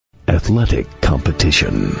athletic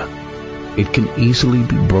competition. It can easily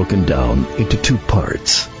be broken down into two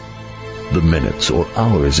parts: the minutes or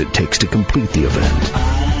hours it takes to complete the event,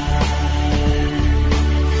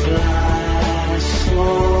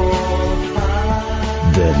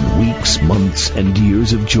 then weeks, months, and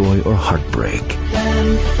years of joy or heartbreak.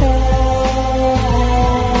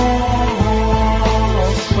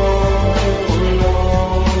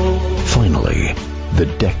 Finally, the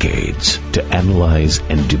decades to analyze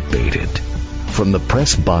and debate it. From the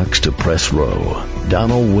press box to press row,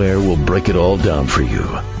 Donald Ware will break it all down for you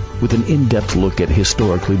with an in-depth look at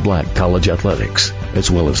historically black college athletics, as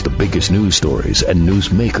well as the biggest news stories and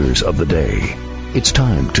newsmakers of the day. It's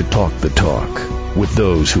time to talk the talk with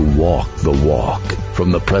those who walk the walk.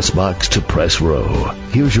 From the press box to press row,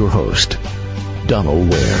 here's your host, Donald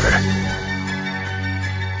Ware.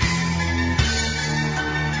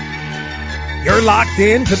 You're locked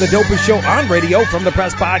in to the dopest show on radio. From the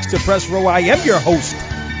press box to press row, I am your host,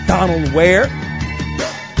 Donald Ware.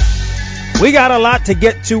 We got a lot to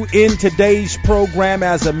get to in today's program.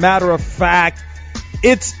 As a matter of fact,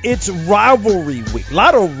 it's rivalry week. A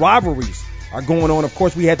lot of rivalries are going on. Of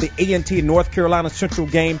course, we had the A&T and North Carolina Central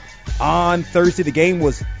game on Thursday. The game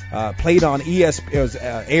was played on ESPN. It was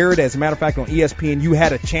aired, as a matter of fact, on ESPN. You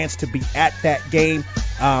had a chance to be at that game.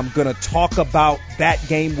 I'm going to talk about that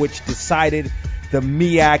game, which decided the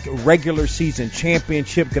MEAC regular season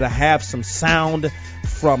championship. Going to have some sound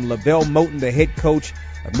from Lavelle Moten, the head coach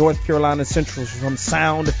of North Carolina Central, some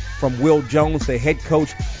sound from Will Jones, the head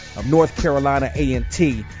coach of North Carolina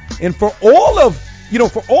A&T. And for all of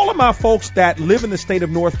my folks that live in the state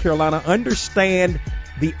of North Carolina, understand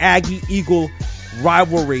the Aggie-Eagle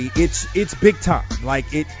rivalry. It's big time. Like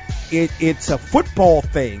it's a football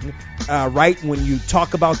thing, right? When you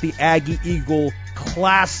talk about the Aggie-Eagle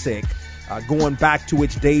Classic, going back to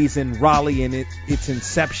its days in Raleigh and its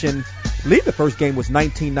inception. I believe the first game was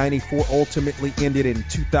 1994, ultimately ended in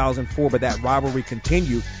 2004, but that rivalry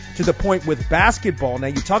continued to the point with basketball. Now,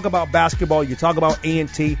 you talk about basketball, you talk about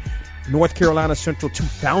A&T, North Carolina Central, two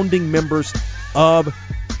founding members of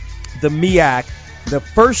the MEAC. The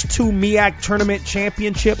first two MEAC tournament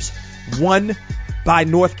championships won by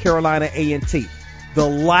North Carolina A&T. The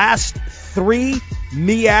last three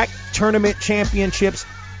MEAC tournament championships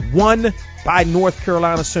won by North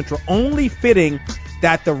Carolina Central. Only fitting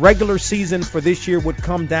that the regular season for this year would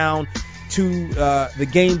come down to the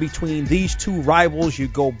game between these two rivals. You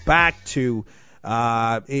go back to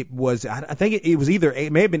it was either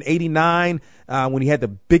it may have been 89 when he had the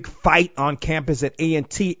big fight on campus at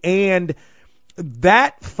A&T, and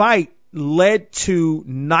that fight led to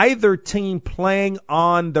neither team playing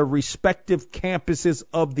on the respective campuses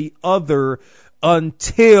of the other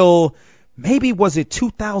until maybe was it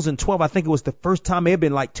 2012? I think it was the first time. It may have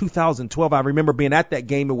been like 2012. I remember being at that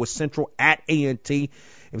game. It was Central at A&T.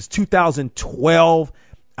 It was 2012,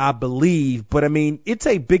 I believe. But, I mean, it's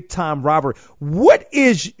a big-time rivalry. What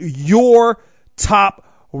is your top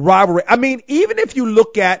rivalry? I mean, even if you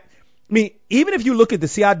look at the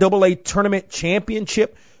CIAA tournament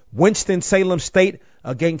championship, Winston-Salem State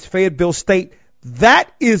against Fayetteville State,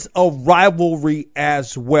 that is a rivalry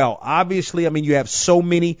as well. Obviously, I mean, you have so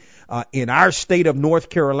many in our state of North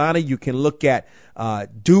Carolina. You can look at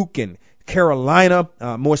Duke and Carolina,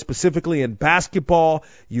 more specifically in basketball.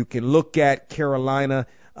 You can look at Carolina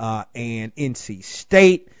and NC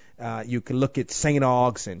State. You can look at St.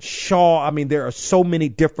 Aug's and Shaw. I mean, there are so many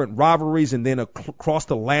different rivalries. And then across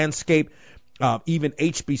the landscape, even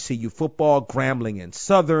HBCU football, Grambling and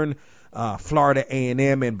Southern, Florida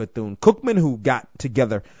A&M and Bethune-Cookman, who got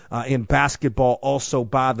together in basketball also,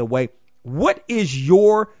 by the way. What is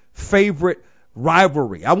your favorite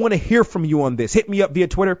rivalry? I want to hear from you on this. Hit me up via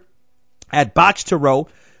Twitter at Box2Row,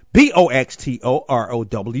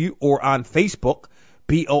 BOXTOROW, or on Facebook,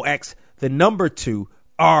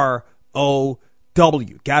 BOX2ROW.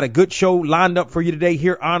 Got a good show lined up for you today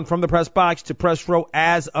here on From the Press Box to Press Row.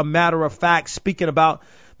 As a matter of fact, speaking about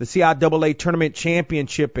the CIAA tournament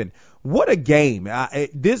championship, and what a game! I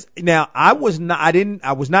was not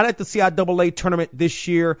at the CIAA tournament this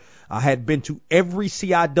year. I had been to every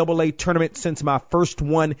CIAA tournament since my first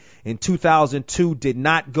one in 2002. Did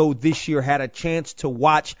not go this year. Had a chance to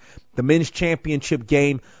watch the men's championship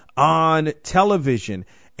game on television,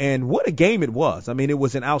 and what a game it was. I mean, it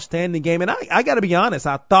was an outstanding game, and I got to be honest.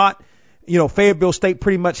 I thought, Fayetteville State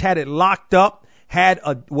pretty much had it locked up. Had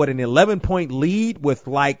an 11-point lead with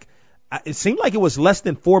it seemed like it was less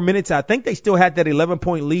than 4 minutes. I think they still had that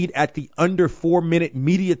 11-point lead at the under 4-minute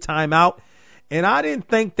media timeout. And I didn't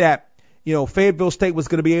think that, Fayetteville State was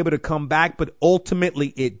going to be able to come back, but ultimately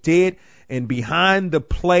it did. And behind the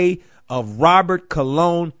play of Robert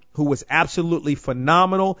Colon who was absolutely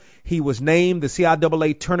phenomenal. He was named the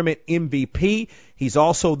CIAA Tournament MVP. He's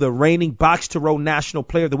also the reigning Box to Row National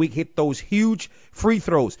Player of the Week. Hit those huge free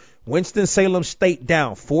throws. Winston-Salem State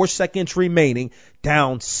down, 4 seconds remaining,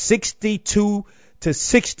 down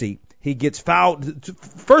 62-60. He gets fouled.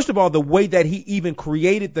 First of all, the way that he even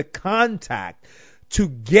created the contact to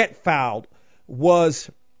get fouled was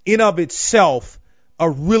in of itself a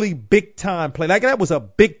really big time play. Like that was a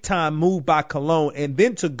big time move by Cologne. And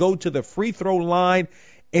then to go to the free throw line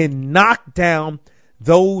and knock down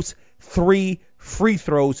those 3 free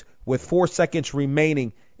throws with 4 seconds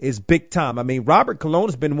remaining is big time. I mean, Robert Cologne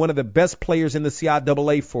has been one of the best players in the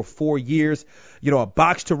CIAA for 4 years. You know, a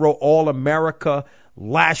Box to Row All-America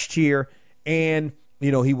last year. And,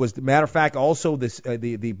 you know, he was, matter of fact, also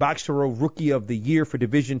the Box to Row Rookie of the Year for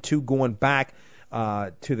Division II going back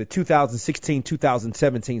to the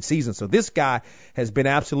 2016-2017 season. So this guy has been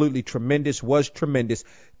absolutely tremendous, was tremendous.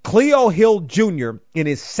 Cleo Hill Jr. in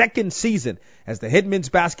his second season as the head men's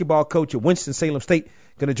basketball coach at Winston-Salem State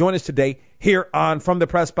going to join us today here on From the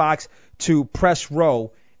Press Box to Press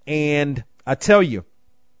Row. And I tell you,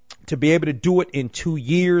 to be able to do it in 2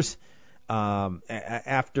 years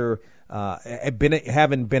after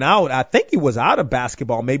having been out, I think he was out of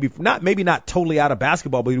basketball, maybe not totally out of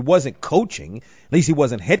basketball, but he wasn't coaching. At least he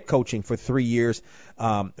wasn't head coaching for 3 years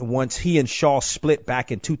once he and Shaw split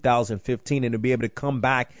back in 2015, and to be able to come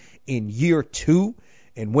back in year 2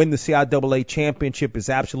 and win the CIAA championship is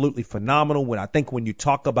absolutely phenomenal. When you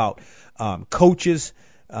talk about coaches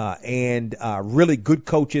and really good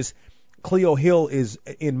coaches, Cleo Hill is,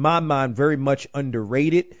 in my mind, very much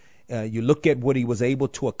underrated. You look at what he was able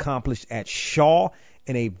to accomplish at Shaw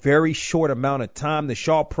in a very short amount of time. The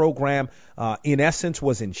Shaw program, in essence,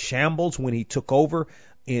 was in shambles when he took over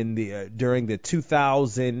during the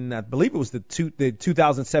 2000, I believe it was the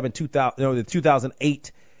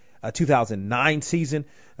 2008, 2009 season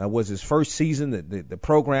was his first season. The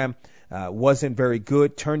program wasn't very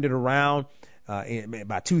good. Turned it around.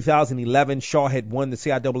 By 2011, Shaw had won the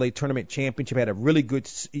CIAA Tournament Championship, had a really good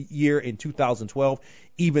year in 2012,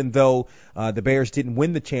 even though the Bears didn't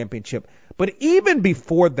win the championship. But even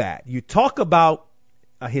before that, you talk about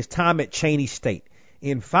his time at Cheyney State.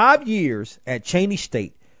 In 5 years at Cheyney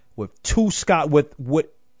State, with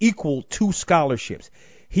what equal 2 scholarships,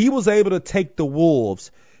 he was able to take the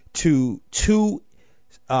Wolves to two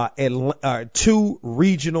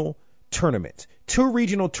regional tournaments. 2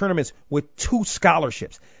 regional tournaments with 2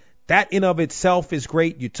 scholarships. That in of itself is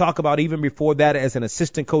great. You talk about even before that as an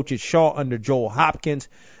assistant coach at Shaw under Joel Hopkins,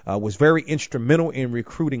 was very instrumental in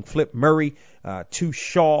recruiting Flip Murray to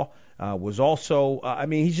Shaw. Was also,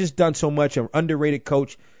 he's just done so much. An underrated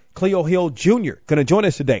coach. Cleo Hill Jr. going to join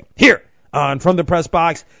us today here on From the Press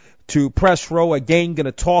Box to Press Row. Again, going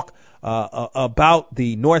to talk about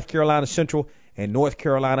the North Carolina Central and North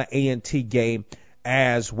Carolina A&T game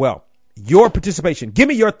as well. Your participation. Give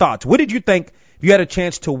me your thoughts. What did you think if you had a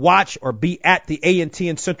chance to watch or be at the A&T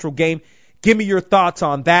and Central game? Give me your thoughts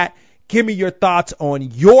on that. Give me your thoughts on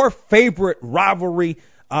your favorite rivalry.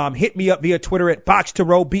 Hit me up via Twitter at Box to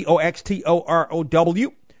Row,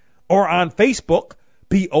 BOXTOROW, or on Facebook,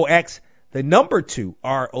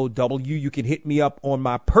 BOX2ROW. You can hit me up on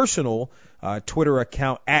my personal Twitter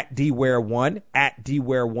account at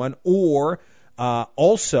DWare1, or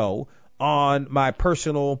also on my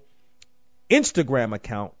personal Instagram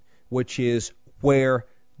account, which is Where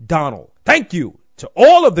Donald. Thank you to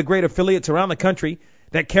all of the great affiliates around the country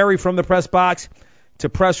that carry From the Press Box to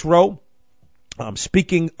Press Row.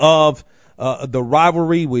 Speaking of the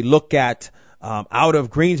rivalry, we look at out of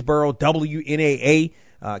Greensboro, WNAA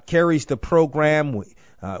carries the program.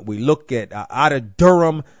 We look at out of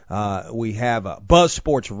Durham, we have Buzz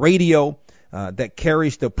Sports Radio that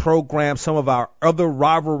carries the program. Some of our other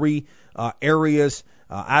rivalry areas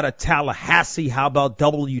out of Tallahassee, how about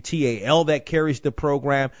WTAL that carries the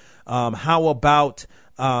program? How about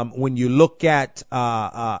when you look at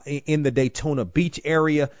in the Daytona Beach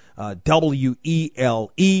area,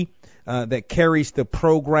 WELE that carries the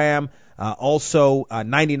program. Also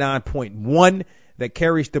 99.1 that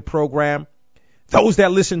carries the program. Those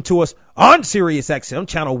that listen to us on Sirius XM,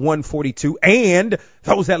 channel 142, and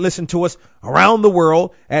those that listen to us around the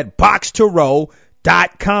world at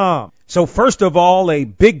box2row.com. So first of all, a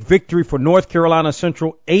big victory for North Carolina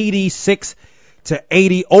Central,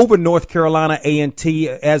 86-80 over North Carolina A&T.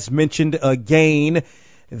 As mentioned again,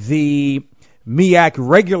 the MEAC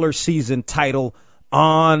regular season title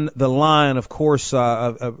on the line, of course,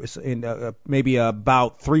 maybe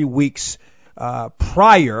about 3 weeks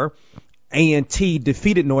prior. A&T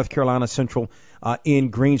defeated North Carolina Central in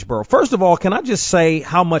Greensboro. First of all, can I just say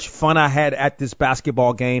how much fun I had at this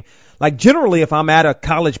basketball game? Like, generally, if I'm at a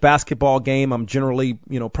college basketball game, I'm generally,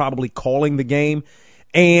 probably calling the game.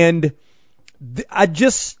 And I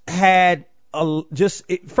just had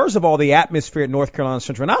first of all, the atmosphere at North Carolina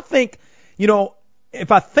Central. And I think,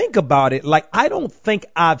 if I think about it, like, I don't think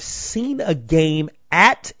I've seen a game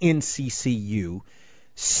at NCCU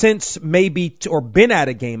since or been at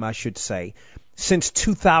a game, I should say, since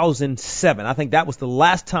 2007. I think that was the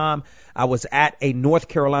last time I was at a North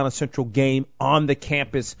Carolina Central game on the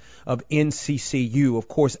campus of NCCU. Of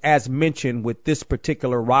course, as mentioned, with this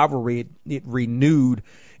particular rivalry, it renewed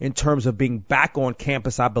in terms of being back on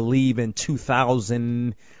campus, I believe, in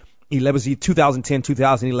 2010,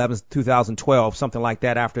 2011, 2012, something like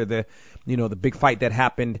that, after the big fight that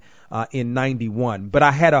happened in 91. But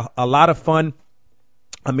I had a lot of fun.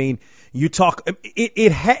 I mean, it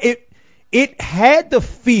had the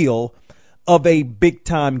feel of a big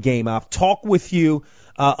time game. I've talked with you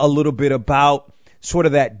a little bit about sort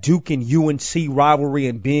of that Duke and UNC rivalry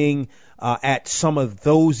and being at some of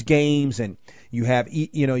those games, and you have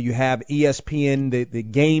ESPN, the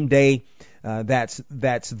game day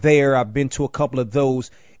that's there. I've been to a couple of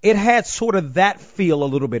those. It had sort of that feel a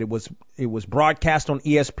little bit. It was broadcast on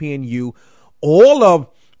ESPNU. All of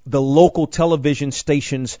the local television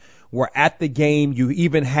stations were at the game. You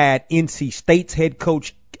even had NC State's head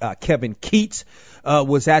coach Kevin Keats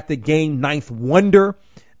was at the game. Ninth Wonder,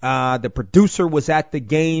 the producer, was at the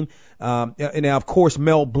game. And of course,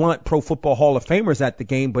 Mel Blount, Pro Football Hall of Famer, is at the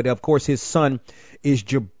game. But of course, his son is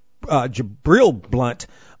Jabril Blount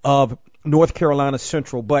of North Carolina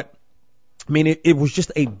Central. But I mean, it was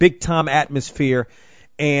just a big time atmosphere,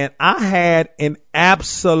 and I had an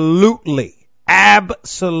absolutely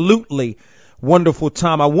wonderful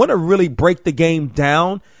time. I want to really break the game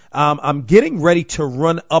down. I'm getting ready to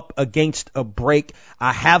run up against a break.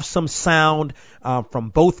 I have some sound from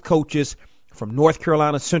both coaches, from North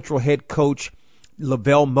Carolina Central head coach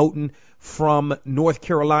Lavelle Moten, from North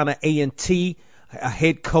Carolina A&T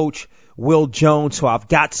head coach Will Jones. So I've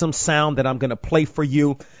got some sound that I'm going to play for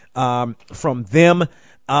you from them.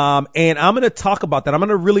 And I'm going to talk about that. I'm going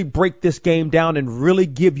to really break this game down and really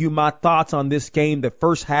give you my thoughts on this game. The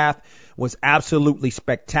first half was absolutely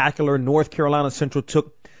spectacular. North Carolina Central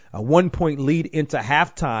took a 1-point lead into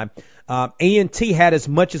halftime. A&T had as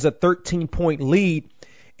much as a 13-point lead,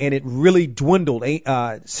 and it really dwindled.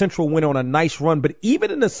 Central went on a nice run, but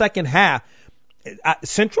even in the second half,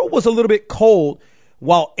 Central was a little bit cold,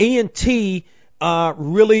 while A&T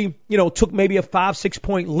really, took maybe a 5-6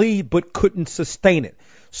 point lead, but couldn't sustain it.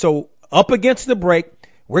 So up against the break,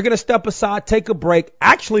 we're going to step aside, take a break.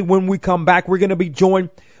 Actually, when we come back, we're going to be joined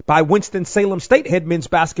by Winston-Salem State head men's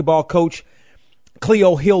basketball coach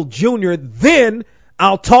Cleo Hill Jr. Then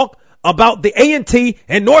I'll talk about the A&T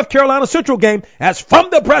and North Carolina Central game as From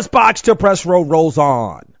the Press Box to Press Row rolls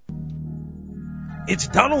on. It's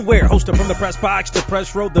Donald Ware, host of From the Press Box to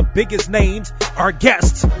Press Row. The biggest names are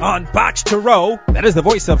guests on Box to Row. That is the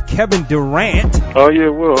voice of Kevin Durant. Oh, yeah,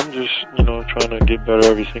 well, I'm just, trying to get better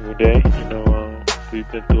every single day. We've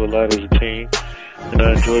been through a lot as a team, and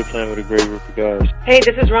I enjoy playing with a great group of guys. Hey,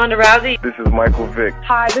 this is Ronda Rousey. This is Michael Vick.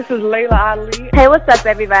 Hi, this is Layla Ali. Hey, what's up,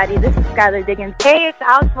 everybody? This is Skylar Diggins. Hey, it's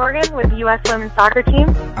Alex Morgan with the U.S. Women's Soccer Team.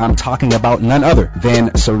 I'm talking about none other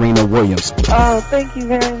than Serena Williams. Oh, thank you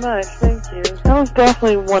very much. Thank you. That was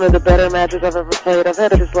definitely one of the better matches I've ever played. I've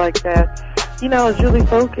had matches like that. I was really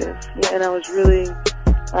focused, and I was really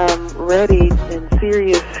ready and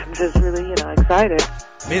serious and just really, excited.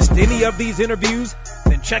 Missed any of these interviews?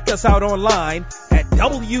 Then check us out online at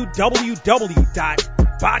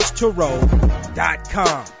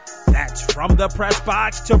www.boxtorow.com. That's From the Press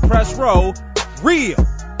Box to Press Row, real,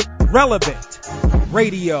 relevant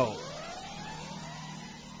radio.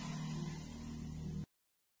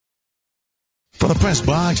 From the Press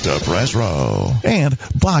Box to Press Row and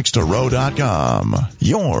BoxToRow.com,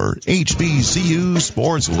 your HBCU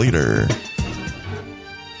sports leader.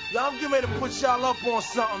 Y'all get ready to put y'all up on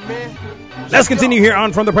something, man. Let's continue here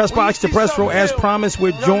on From the Press Box to Press Row. As promised,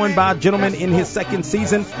 we're joined by a gentleman in his second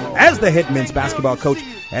season as the head men's basketball coach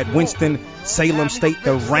at Winston-Salem State.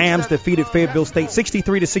 The Rams defeated Fayetteville State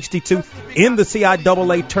 63-62 in the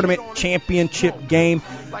CIAA Tournament Championship game.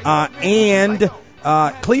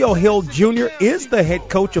 Cleo Hill Jr. is the head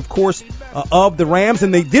coach, of course, of the Rams,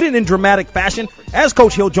 and they did it in dramatic fashion as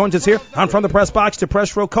Coach Hill joins us here on From the Press Box to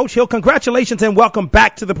Press Row. Coach Hill, congratulations and welcome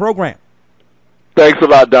back to the program. Thanks a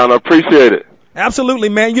lot, Don. I appreciate it. Absolutely,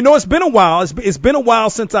 man. It's been a while. It's been a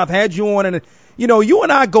while since I've had you on, and you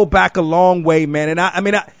and I go back a long way, man. And I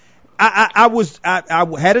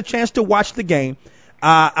had a chance to watch the game.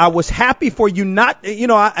 I was happy for you not,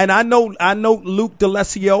 I know Luke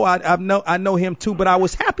DeLessio. I know him too, but I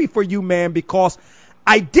was happy for you, man, because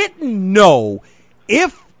I didn't know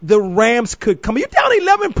if the Rams could come. You're down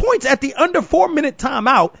 11 points at the under 4-minute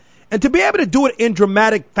timeout, and to be able to do it in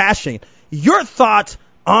dramatic fashion. Your thoughts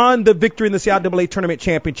on the victory in the CIAA Tournament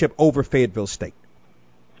Championship over Fayetteville State?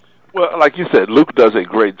 Well, like you said, Luke does a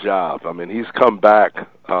great job. I mean, he's come back.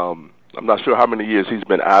 I'm not sure how many years he's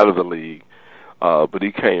been out of the league, but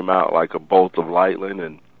he came out like a bolt of lightning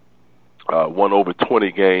and won over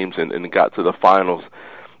 20 games and got to the finals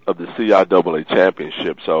of the CIAA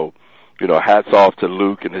Championship. So, hats off to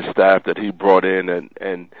Luke and his staff that he brought in,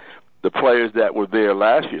 and the players that were there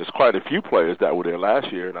last year. There's quite a few players that were there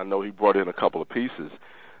last year, and I know he brought in a couple of pieces,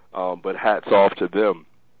 but hats off to them.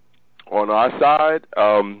 On our side,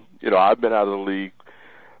 I've been out of the league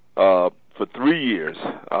for 3 years,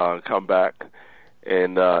 come back,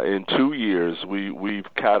 and in 2 years we've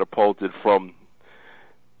catapulted from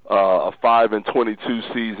a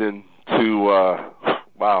 5-22 season to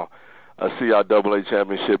a CIAA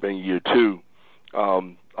championship in year 2.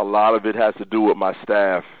 A lot of it has to do with my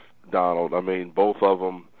staff, Donald. I mean, both of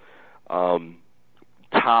them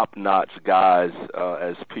top-notch guys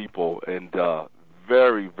as people, and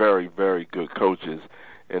very, very, very good coaches.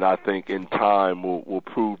 And I think in time will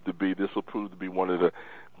prove to be one of the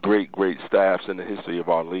great, great staffs in the history of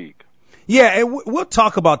our league. Yeah, and we'll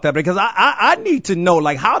talk about that because I need to know,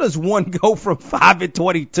 like, how does one go from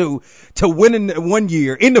 5-22 to winning 1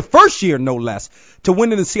 year, in the first year no less, to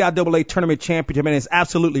winning the CIAA Tournament Championship, and it's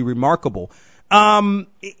absolutely remarkable. In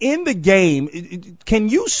the game, can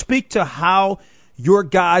you speak to how your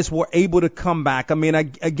guys were able to come back? I mean,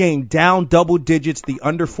 again, down double digits, the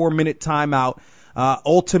under 4-minute timeout.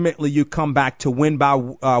 Ultimately, you come back to win by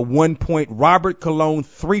 1 point. Robert Colon,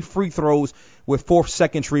 3 free throws with 4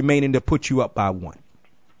 seconds remaining to put you up by 1.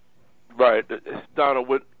 Right. Donald,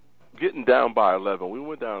 with getting down by 11, we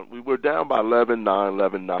were down by 11-9,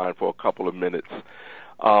 11-9 for a couple of minutes.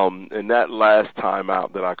 And that last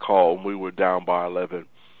timeout that I called, we were down by 11.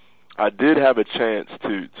 I did have a chance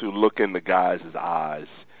to look in the guys' eyes,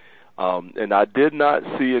 and I did not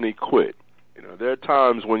see any quit. There are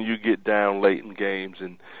times when you get down late in games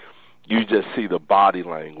and you just see the body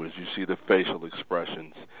language, you see the facial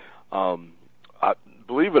expressions. I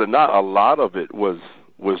believe it or not, a lot of it was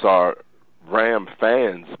our Ram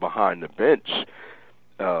fans behind the bench,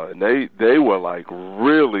 and they were like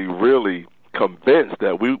really, really convinced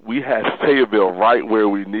that we had Fayetteville right where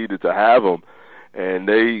we needed to have them, and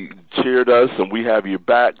they cheered us, and we have your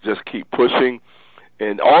back, just keep pushing.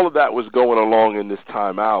 And all of that was going along in this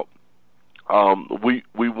timeout. We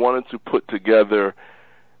wanted to put together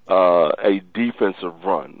a defensive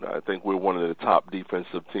run. I think we're one of the top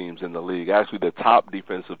defensive teams in the league, actually the top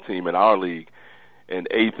defensive team in our league and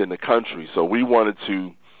 8th in the country. So we wanted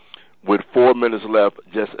to, with 4 minutes left,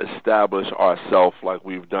 just establish ourselves like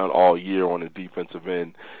we've done all year on the defensive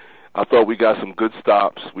end. I thought we got some good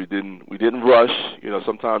stops. We didn't rush.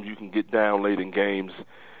 Sometimes you can get down late in games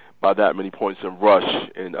by that many points and rush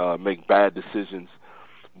and make bad decisions.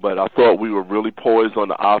 But I thought we were really poised on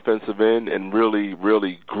the offensive end and really,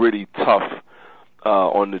 really gritty, tough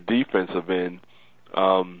on the defensive end.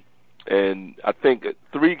 And I think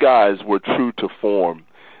 3 guys were true to form.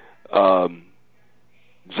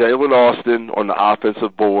 Jalen Austin on the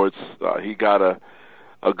offensive boards, he got a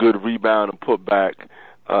good rebound and put back.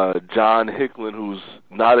 John Hicklin, who's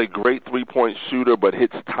not a great three-point shooter but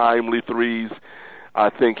hits timely threes, I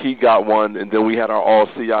think he got one. And then we had our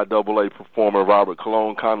all-CIAA performer, Robert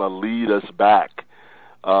Colon, kind of lead us back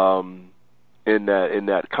in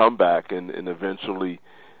that comeback and eventually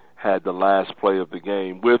had the last play of the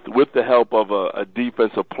game. With the help of a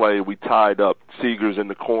defensive play, we tied up Seegers in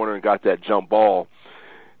the corner and got that jump ball.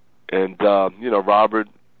 And, Robert,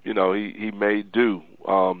 he made do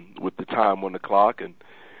with the time on the clock and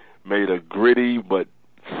made a gritty but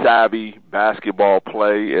savvy basketball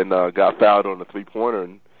play and got fouled on the three-pointer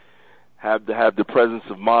and have to have the presence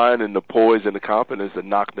of mind and the poise and the confidence to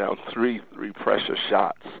knock down three pressure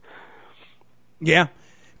shots. Yeah.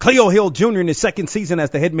 Cleo Hill Jr. in his second season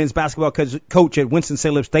as the head men's basketball coach at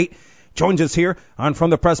Winston-Salem State joins us here on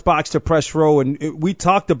From the Press Box to Press Row, and we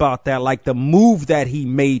talked about that, like the move that he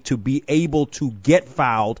made to be able to get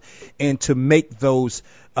fouled and to make those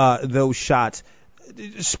shots.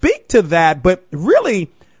 Speak to that, but really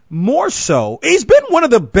more so, he's been one of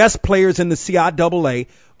the best players in the CIAA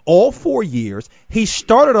all 4 years. He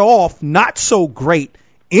started off not so great,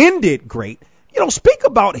 ended great. Speak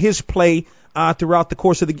about his play throughout the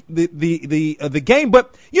course of the game,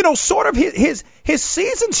 but sort of his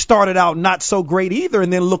season started out not so great either,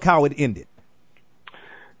 and then look how it ended.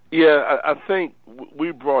 Yeah, I think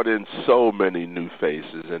we brought in so many new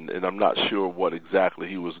faces, and I'm not sure what exactly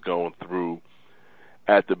he was going through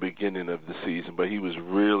at the beginning of the season, but he was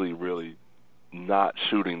really, really not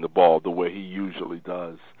shooting the ball the way he usually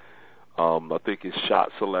does. I think his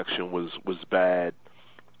shot selection was bad.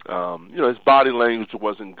 His body language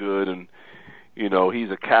wasn't good, and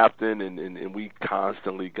he's a captain, and we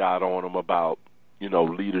constantly got on him about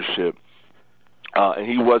leadership, and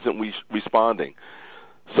he wasn't responding.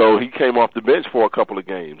 So he came off the bench for a couple of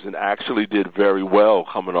games and actually did very well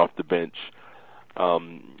coming off the bench.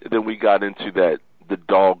 Then we got into the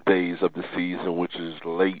dog days of the season, which is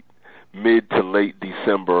mid to late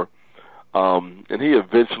December. And he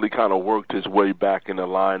eventually kind of worked his way back in the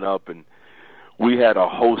lineup, and we had a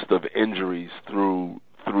host of injuries through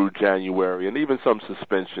January and even some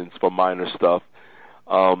suspensions for minor stuff.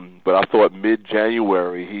 But I thought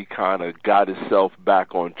mid-January he kind of got himself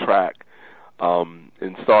back on track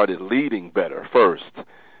and started leading better first.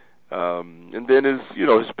 And then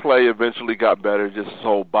his play eventually got better, just his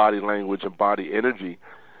whole body language and body energy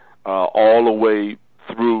all the way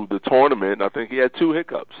through the tournament. I think he had 2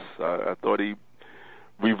 hiccups. I thought he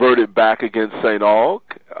reverted back against St. Aug,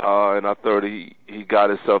 and I thought he got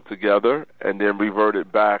himself together, and then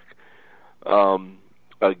reverted back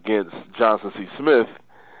against Johnson C. Smith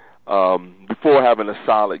before having a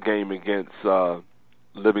solid game against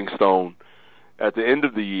Livingstone at the end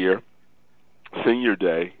of the year, senior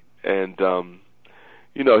day, and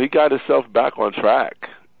he got himself back on track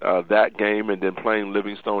that game, and then playing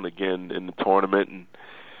Livingstone again in the tournament. And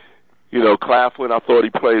Claflin, I thought he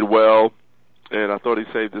played well, and I thought he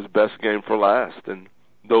saved his best game for last. And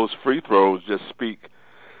those free throws just speak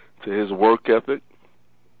to his work ethic.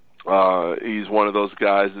 He's one of those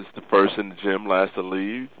guys that's the first in the gym, last to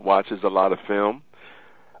leave, watches a lot of film,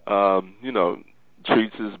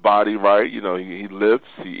 treats his body right. He lifts,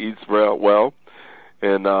 he eats well.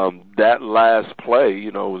 And that last play,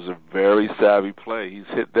 was a very savvy play. He's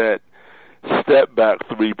hit that step-back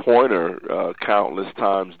three-pointer countless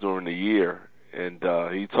times during the year. And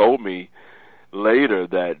he told me later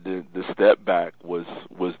that the step-back was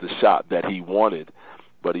the shot that he wanted,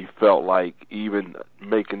 but he felt like even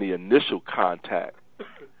making the initial contact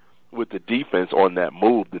with the defense on that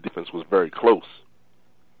move, the defense was very close.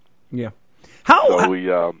 Yeah. Go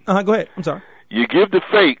ahead. I'm sorry. You give the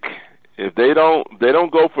fake. If they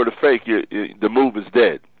don't go for the fake, the move is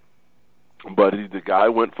dead. But the guy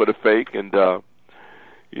went for the fake, and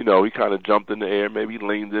he kind of jumped in the air, maybe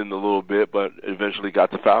leaned in a little bit, but eventually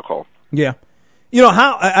got the foul call. Yeah.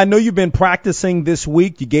 I know you've been practicing this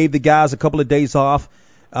week. You gave the guys a couple of days off.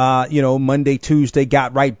 Monday, Tuesday,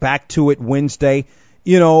 got right back to it Wednesday.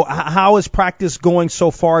 How is practice going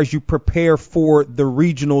so far as you prepare for the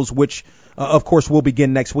regionals, which, of course, will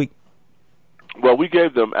begin next week? Well, we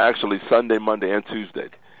gave them actually Sunday, Monday, and Tuesday.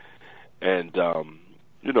 And,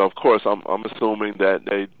 of course, I'm assuming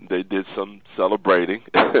that they did some celebrating,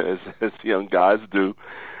 as young guys do.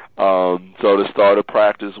 So the start of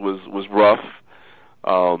practice was rough.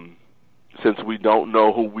 Since we don't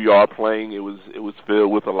know who we are playing, it was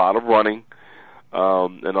filled with a lot of running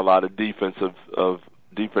and a lot of defensive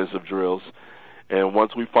drills. And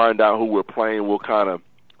once we find out who we're playing, we'll kind of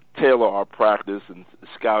tailor our practice and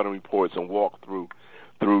scouting reports and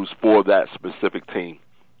walkthroughs for that specific team.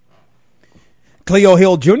 Cleo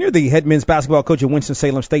Hill Jr., the head men's basketball coach at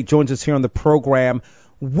Winston-Salem State, joins us here on the program.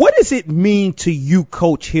 What does it mean to you,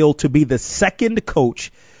 Coach Hill, to be the second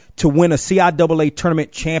coach to win a CIAA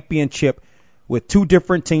tournament championship with 2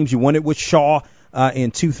 different teams? You won it with Shaw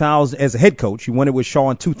in 2000 as a head coach. You won it with Shaw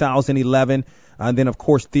in 2011. And then, of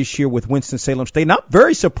course, this year with Winston-Salem State. And I'm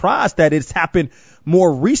very surprised that it's happened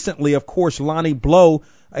more recently. Of course, Lonnie Blow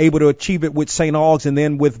able to achieve it with St. Aug's, and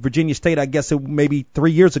then with Virginia State, I guess maybe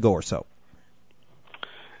 3 years ago or so.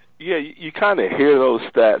 Yeah, you kind of hear those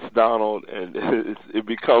stats, Donald, and it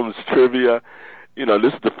becomes trivia.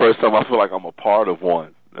 This is the first time I feel like I'm a part of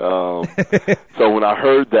one. So when I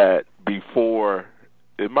heard that before,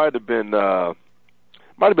 it might have been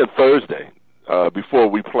Thursday before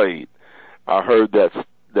we played. I heard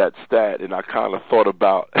that stat, and I kind of thought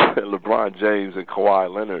about LeBron James and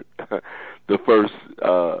Kawhi Leonard. The first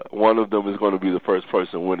one of them is going to be the first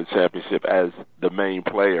person to win a championship as the main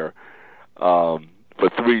player for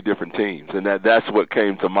 3 different teams, and that's what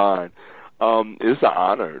came to mind. It's an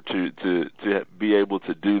honor to be able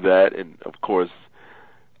to do that, and of course,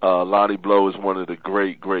 Lonnie Blow is one of the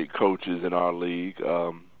great coaches in our league,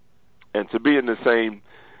 and to be in the same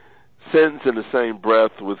sentence in the same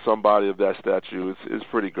breath with somebody of that stature is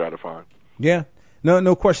pretty gratifying. Yeah,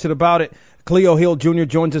 no question about it. Cleo Hill Jr.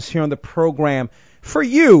 joins us here on the program. For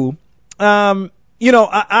you, you know,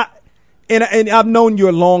 and I've known you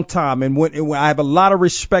a long time, and when I have a lot of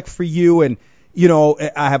respect for you, and you know,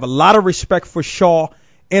 I have a lot of respect for Shaw,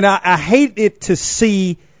 and I hate it to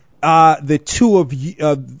see the two of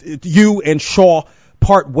you and Shaw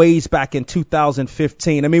part ways back in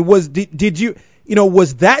 2015. I mean, did you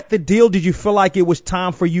was that the deal? Did you feel like it was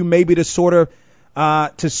time for you maybe to sort of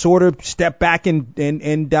step back and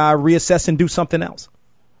reassess and do something else?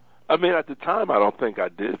 I mean, at the time, I don't think I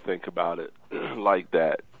did think about it like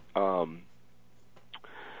that. But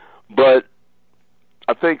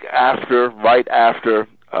I think right after,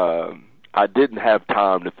 I didn't have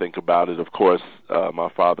time to think about it. Of course, my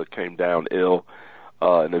father came down ill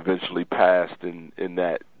and eventually passed in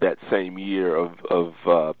that same year of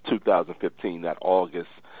 2015, that August.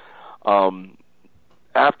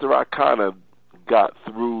 After I kind of got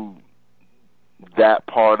through that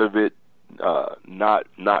part of it, not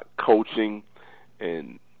coaching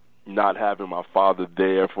and not having my father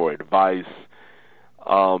there for advice,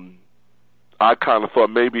 I kind of thought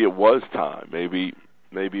maybe it was time. Maybe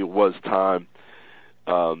it was time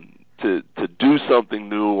to do something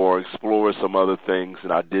new or explore some other things,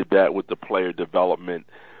 and I did that with the player development.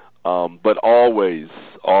 But always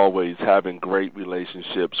having great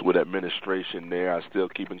relationships with administration there. I still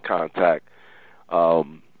keep in contact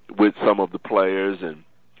with some of the players, and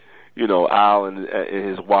you know, Al and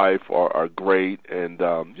his wife are great, and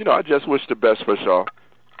you know, I just wish the best for Shaw.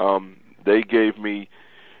 They gave me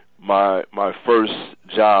my first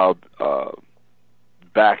job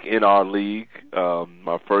back in our league,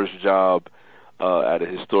 my first job at a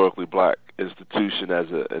historically black institution as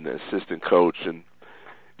an assistant coach, and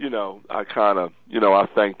you know, I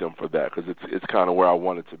thank them for that because it's kind of where I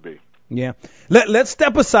wanted to be. Yeah. Let's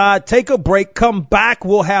step aside, take a break, come back.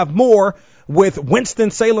 We'll have more with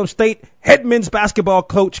Winston-Salem State head men's basketball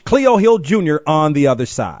coach Cleo Hill Jr. on the other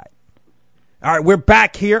side. All right, we're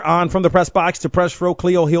back here on From the Press Box to Press Row.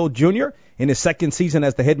 Cleo Hill Jr. in his second season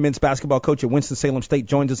as the head men's basketball coach at Winston-Salem State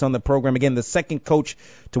joins us on the program. Again, the second coach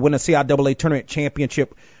to win a CIAA tournament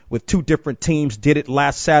championship with two different teams. Did it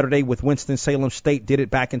last Saturday with Winston-Salem State. Did it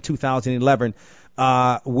back in 2011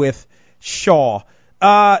 with Shaw.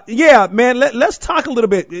 Yeah, man, let's talk a little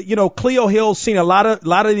bit. You know, Cleo Hill's seen a lot of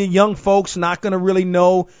the young folks not going to really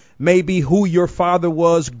know maybe who your father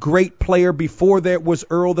was. Great player. Before there was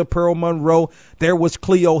Earl the Pearl Monroe, there was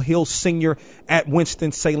Cleo Hill Sr. at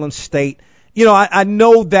Winston-Salem State. You know, I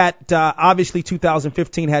know that obviously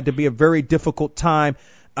 2015 had to be a very difficult time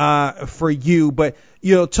for you, but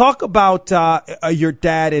you know, talk about your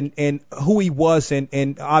dad and who he was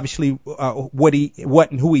and obviously what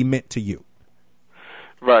and who he meant to you.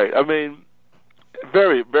 Right. I mean,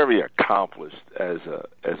 very, very accomplished as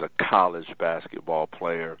a college basketball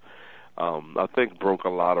player. I think broke a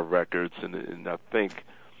lot of records, and I think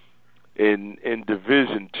in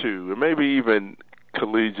Division II, or maybe even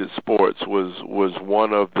collegiate sports, was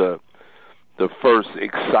one of the first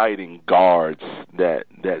exciting guards that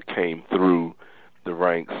came through the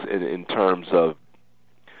ranks in terms of,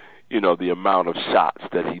 you know, the amount of shots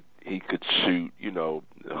that he could shoot, you know,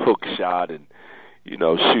 hook shot and, you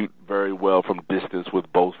know, shoot very well from distance with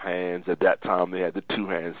both hands. At that time, they had the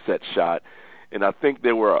two-hand set shot. And I think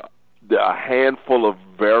there were a handful of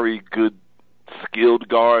very good, skilled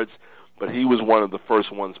guards, but he was one of the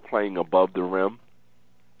first ones playing above the rim.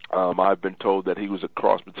 I've been told that he was a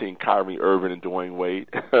cross between Kyrie Irving and Dwayne Wade.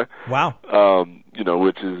 Wow. You know,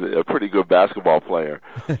 which is a pretty good basketball player.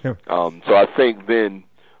 So I think then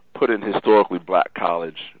putting historically black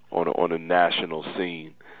college on a national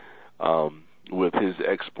scene, with his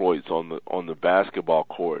exploits on the basketball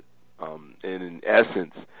court, and in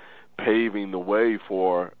essence paving the way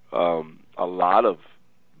for a lot of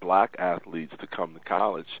black athletes to come to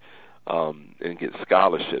college and get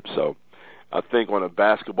scholarships. So I think on a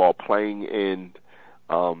basketball playing end,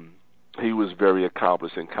 he was very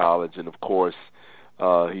accomplished in college, and of course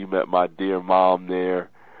he met my dear mom there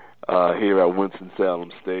here at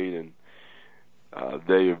Winston-Salem State, and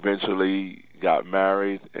they eventually got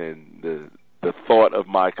married, and the thought of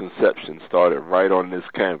my conception started right on this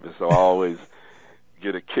campus. So I always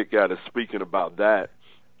get a kick out of speaking about that.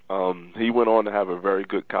 He went on to have a very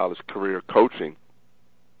good college career coaching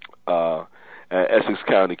at Essex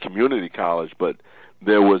County Community College, but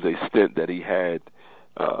there was a stint that he had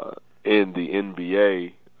in the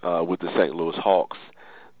NBA with the St. Louis Hawks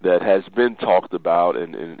that has been talked about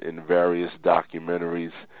in various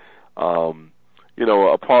documentaries. You know,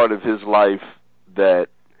 a part of his life that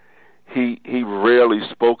he rarely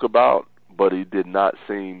spoke about, but he did not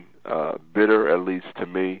seem bitter, at least to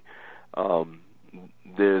me.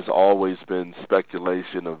 There's always been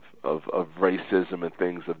speculation of racism and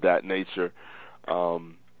things of that nature.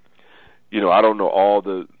 I don't know all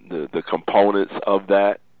the components of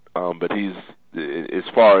that, but he's, as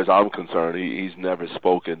far as I'm concerned, he's never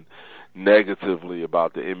spoken negatively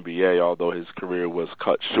about the NBA, although his career was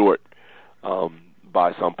cut short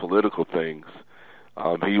by some political things.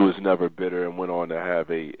 He was never bitter and went on to have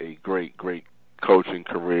a great coaching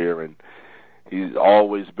career, and he's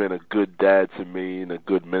always been a good dad to me and a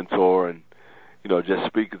good mentor, and just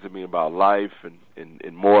speaking to me about life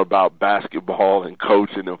and more about basketball and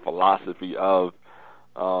coaching and philosophy of,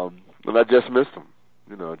 and I just missed him.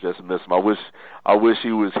 Just missed him. I wish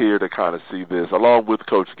he was here to kind of see this, along with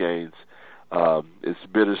Coach Gaines. It's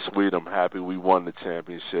bittersweet. I'm happy we won the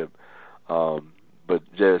championship, but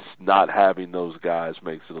just not having those guys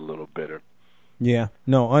makes it a little bitter. Yeah,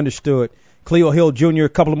 no, understood. Cleo Hill Jr., a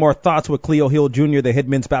couple of more thoughts with Cleo Hill Jr., the head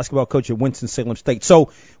men's basketball coach at Winston-Salem State.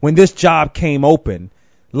 So when this job came open,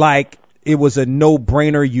 like it was a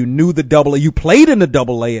no-brainer. You knew the double A. You played in the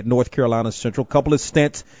double A at North Carolina Central, couple of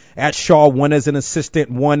stints at Shaw, one as an assistant,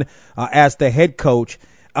 one as the head coach.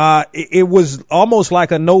 It was almost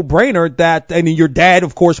like a no-brainer that, and your dad,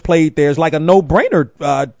 of course, played there. It's like a no-brainer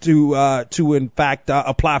to in fact,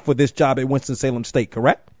 apply for this job at Winston-Salem State,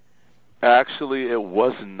 correct? Actually, it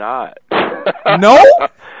was not. No?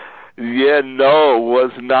 Yeah, no, it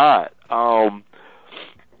was not.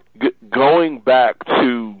 Going back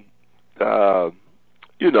to,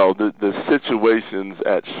 the situations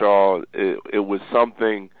at Shaw, it was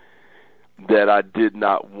something that I did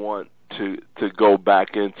not want to go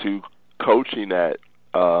back into coaching at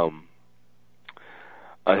a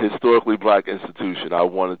historically black institution. I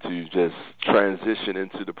wanted to just transition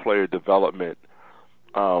into the player development,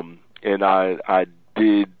 and I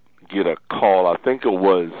did get a call. I think it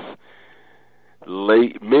was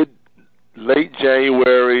late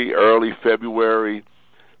January, early February,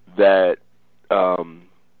 that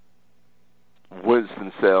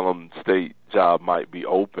Winston-Salem State job might be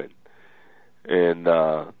open. And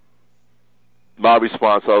my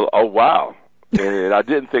response, oh wow. And I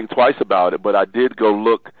didn't think twice about it, but I did go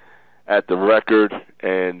look at the record,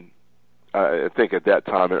 and I think at that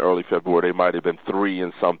time in early February they might have been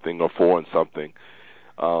 3-something or 4-something.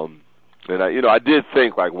 And I did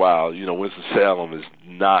think like, wow, Winston-Salem is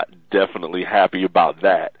not definitely happy about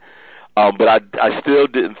that. But I still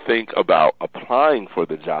didn't think about applying for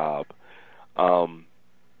the job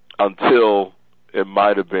until it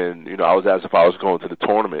might have been, I was asked if I was going to the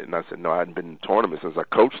tournament, and I said no, I hadn't been in the tournament since I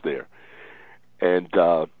coached there. And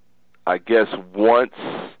I guess once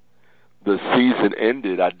the season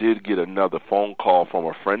ended, I did get another phone call from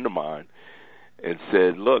a friend of mine and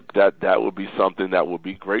said, look, that would be something that would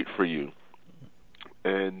be great for you.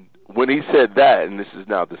 And when he said that, and this is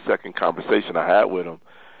now the second conversation I had with him,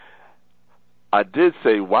 I did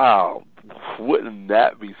say, wow, wouldn't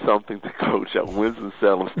that be something to coach at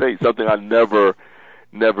Winston-Salem State, something I never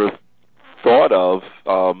thought of.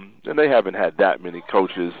 And they haven't had that many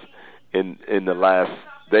coaches in the last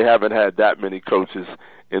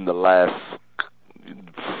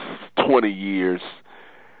 20 years.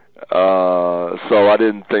 So I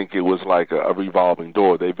didn't think it was like a revolving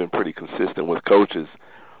door. They've been pretty consistent with coaches.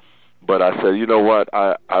 But I said, you know what,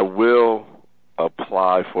 I will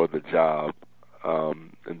apply for the job.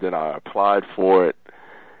 And then I applied for it,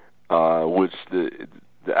 which the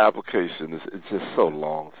application it's just so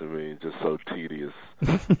long to me, just so tedious.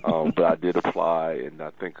 But I did apply, and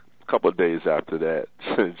I think a couple of days after that,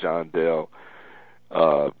 John Dale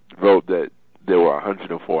wrote that there were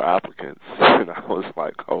 104 applicants, and I was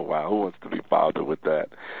like, oh, wow, who wants to be bothered with that?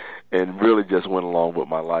 And really just went along with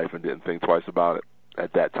my life and didn't think twice about it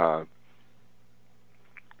at that time.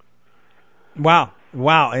 Wow.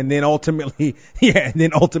 And then ultimately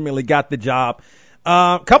got the job.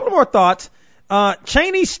 Couple of more thoughts.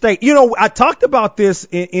 Cheyney State, I talked about this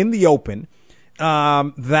in the open,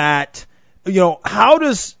 that, how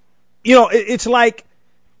does, it's like,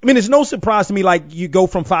 it's no surprise to me, like you go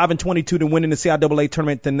from 5-22 to winning the CIAA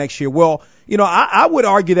tournament the next year. Well, I would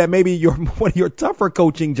argue that maybe one of your tougher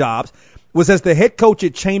coaching jobs was as the head coach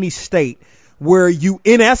at Cheyney State, where you,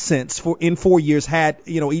 in essence, in 4 years had,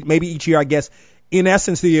 maybe each year, I guess, in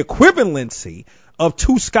essence, the equivalency of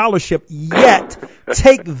 2 scholarships, yet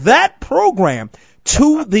take that program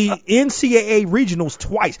to the NCAA regionals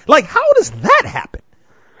twice. Like, how does that happen?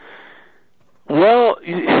 Well,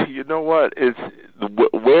 you know what? It's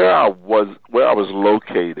where I was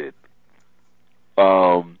located.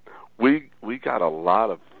 We got a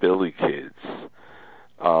lot of Philly kids,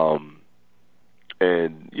 and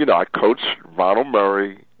I coached Ronald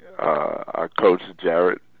Murray. I coached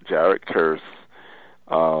Jared Kearse.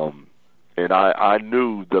 And I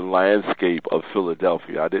knew the landscape of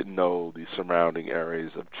Philadelphia. I didn't know the surrounding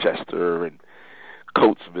areas of Chester and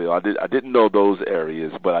Coatesville. I didn't know those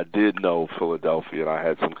areas, but I did know Philadelphia, and I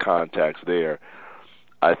had some contacts there.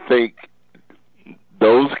 I think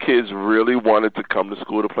those kids really wanted to come to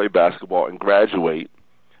school to play basketball and graduate,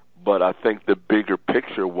 but I think the bigger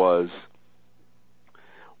picture was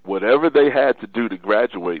whatever they had to do to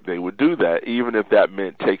graduate, they would do that, even if that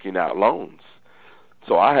meant taking out loans.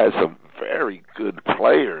 So I had some very good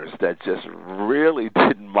players that just really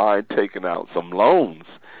didn't mind taking out some loans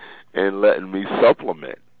and letting me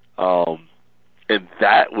supplement. And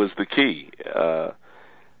that was the key.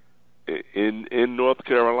 In North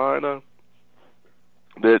Carolina,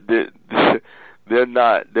 they're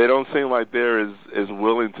not. They don't seem like they're as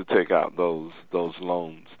willing to take out those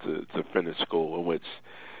loans to finish school, in which,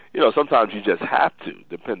 sometimes you just have to,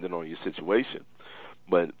 depending on your situation.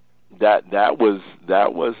 But that was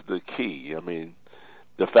the key. I mean,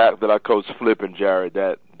 the fact that I coached Flip and Jared,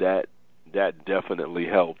 that definitely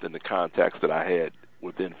helped in the context that I had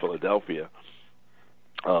within Philadelphia.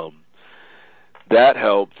 That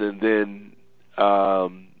helped, and then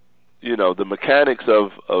the mechanics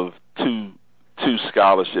of two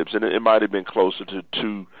scholarships, and it might have been closer to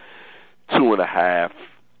two and a half.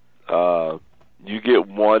 You get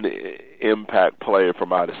one impact player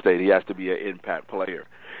from out of state. He has to be an impact player.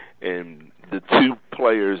 And the two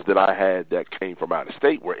players that I had that came from out of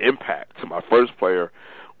state were impact. So my first player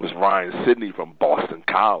was Ryan Sidney from Boston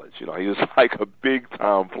College. He was like a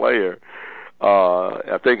big-time player.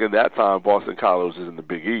 I think in that time, Boston College was in the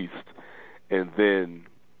Big East. And then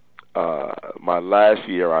my last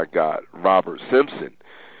year, I got Robert Simpson,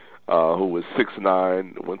 who was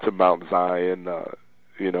 6'9", went to Mount Zion,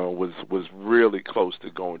 was really close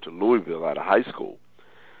to going to Louisville out of high school.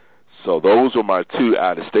 So those were my two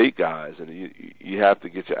out-of-state guys, and you have to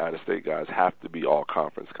get your out-of-state guys have to be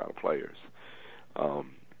all-conference kind of players.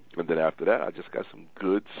 And then after that, I just got some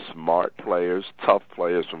good, smart players, tough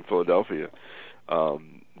players from Philadelphia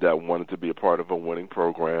that wanted to be a part of a winning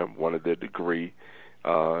program, wanted their degree,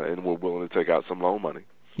 and were willing to take out some loan money.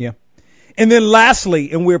 Yeah. And then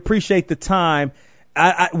lastly, and we appreciate the time,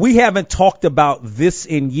 we haven't talked about this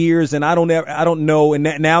in years, and I don't know, and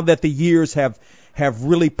now that the years have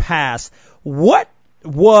really passed, what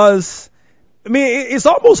was, it's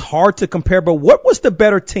almost hard to compare, but what was the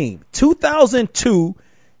better team? 2002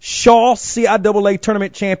 Shaw CIAA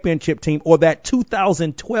Tournament Championship team, or that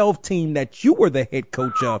 2012 team that you were the head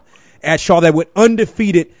coach of at Shaw that went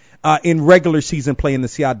undefeated in regular season play in the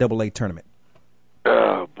CIAA tournament?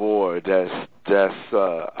 Oh boy,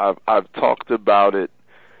 I've talked about it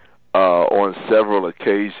on several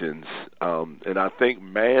occasions, and I think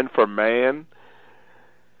man for man,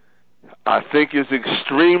 I think it's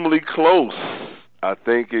extremely close. I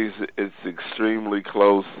think it's extremely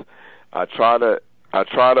close. I try to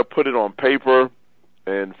put it on paper,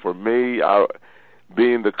 and for me,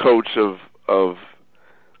 being the coach of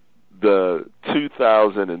the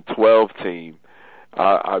 2012 team,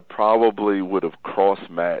 I probably would have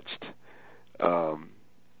cross-matched and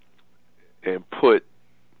I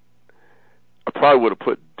probably would have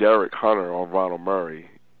put Derek Hunter on Ronald Murray.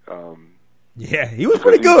 Yeah, he was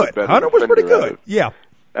pretty good. Hunter was pretty good.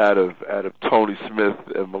 Out of Tony Smith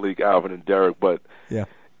and Malik Alvin and Derek, but yeah,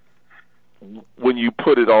 when you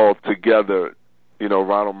put it all together,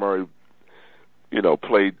 Ronald Murray,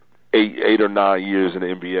 played 8 or 9 years in the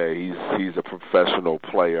NBA. He's a professional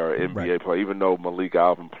player, NBA player. Even though Malik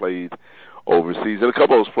Alvin played overseas, and a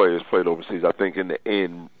couple of those players played overseas, I think in the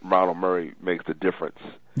end, Ronald Murray makes the difference.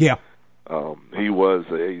 Yeah. He was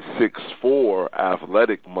a 6'4"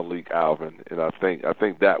 athletic Malik Alvin, and I think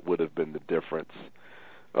that would have been the difference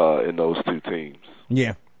in those two teams.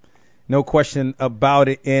 Yeah, no question about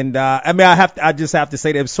it. And I just have to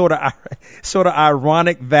say that it's sort of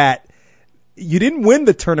ironic that you didn't win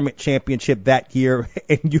the tournament championship that year,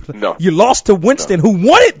 and you lost to Winston, who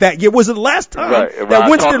won it that year. Was it the last time that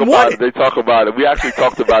Winston won it? They talk about it. We actually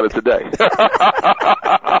talked about it today.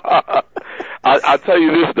 I'll tell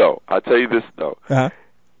you this though. Uh-huh.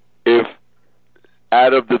 If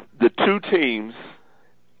out of the two teams,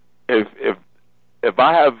 if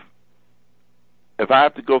I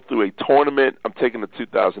have to go through a tournament, I'm taking the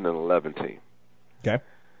 2011 team. Okay.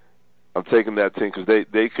 I'm taking that team because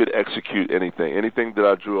they could execute anything. Anything that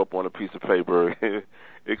I drew up on a piece of paper,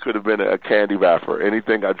 it could have been a candy wrapper.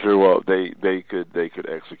 Anything I drew up, they could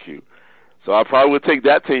execute. So I probably would take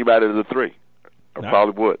that team out of the three. I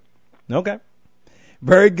probably would. Okay.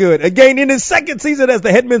 Very good. Again, in his second season as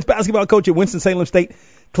the head men's basketball coach at Winston-Salem State,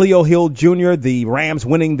 Cleo Hill Jr., the Rams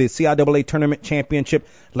winning the CIAA tournament championship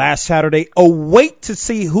last Saturday, await to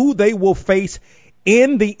see who they will face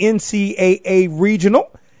in the NCAA regional.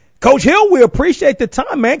 Coach Hill, we appreciate the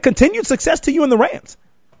time, man. Continued success to you and the Rams.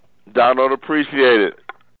 Donald, appreciate it.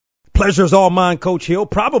 Pleasure's all mine, Coach Hill.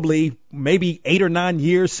 Probably maybe 8 or 9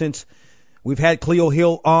 years since we've had Cleo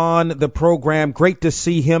Hill on the program. Great to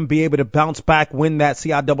see him be able to bounce back, win that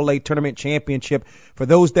CIAA tournament championship. For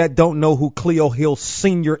those that don't know who Cleo Hill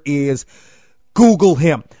Sr. is, Google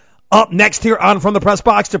him. Up next here on From the Press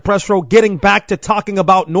Box to Press Row, getting back to talking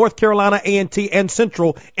about North Carolina A&T and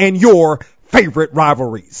Central and your favorite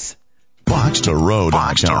rivalries.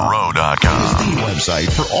 BoxToRow.com is the website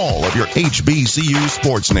for all of your HBCU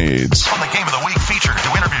sports needs. From the Game of the Week feature to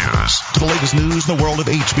interviews to the latest news in the world of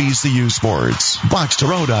HBCU sports,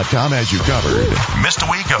 BoxToRow.com has you covered. Missed a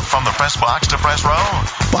week of From the Press Box to Press Row?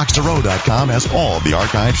 BoxToRow.com has all of the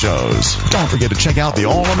archive shows. Don't forget to check out the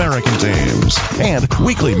All-American teams and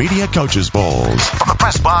weekly media coaches polls. From the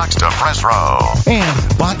Press Box to Press Row and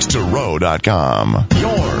BoxToRow.com,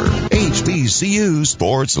 your HBCU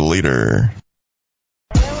sports leader.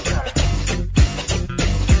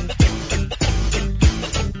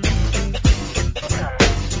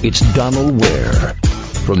 It's Donald Ware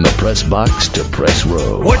from the Press Box to Press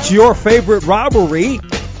Row. What's your favorite rivalry?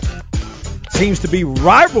 Seems to be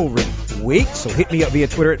rivalry week, so hit me up via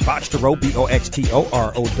Twitter at BoxToRow, BoxTorow,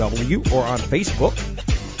 or on Facebook,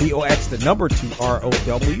 BOX, the number 2 ROW.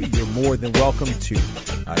 You're more than welcome to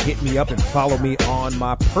hit me up and follow me on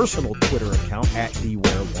my personal Twitter account at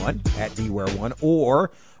DWare1, or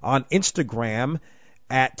on Instagram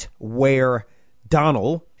at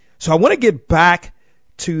WareDonald. So I want to get back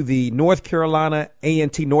to the North Carolina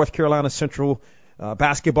A&T North Carolina Central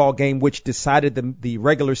basketball game, which decided the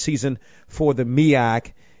regular season for the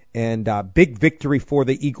MEAC, and big victory for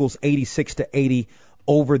the Eagles, 86-80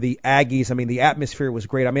 over the Aggies. I mean, the atmosphere was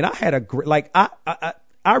great. I mean, I had a great,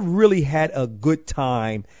 I really had a good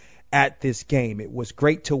time at this game. It was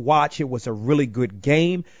great to watch. It was a really good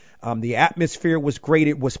game. The atmosphere was great.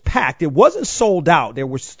 It was packed. It wasn't sold out. There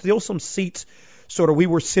were still some seats. We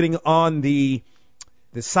were sitting on the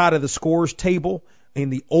side of the scorers table in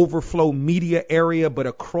the overflow media area, but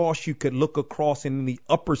across, you could look across, and in the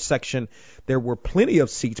upper section there were plenty of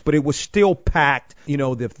seats, but it was still packed. You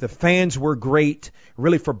know, the fans were great,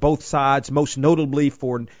 really, for both sides, most notably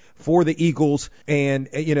for the Eagles, and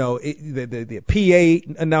the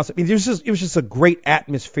PA announcement. I mean, it was just a great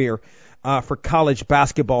atmosphere for college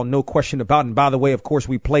basketball, no question about it. And by the way, of course,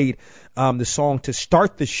 we played the song to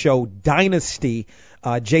start the show, Dynasty,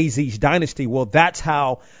 Jay-Z's Dynasty. Well, that's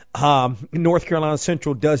how North Carolina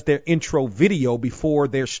Central does their intro video before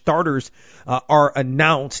their starters are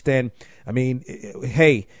announced. And, I mean,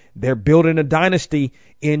 hey, they're building a dynasty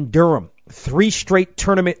in Durham. 3 straight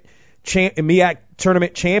MEAC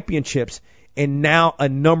tournament championships, and now a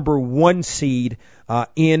number 1 seed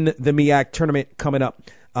in the MEAC tournament coming up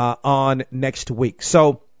on next week.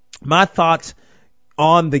 So my thoughts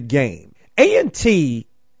on the game. A&T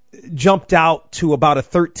jumped out to about a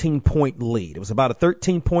 13-point lead. It was about a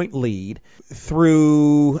 13-point lead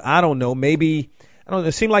through,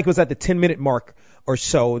 it seemed like it was at the 10-minute mark or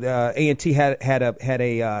so. A&T had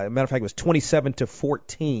a matter of fact, it was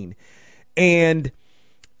 27-14. And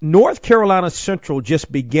North Carolina Central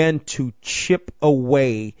just began to chip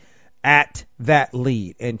away at that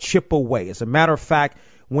lead and chip away. As a matter of fact,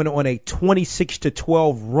 went on a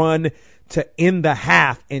 26-12 run to end the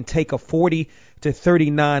half and take a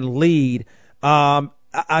 40-39 lead.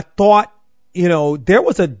 I thought, there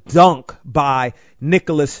was a dunk by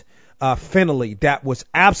Nicholas Fennelly that was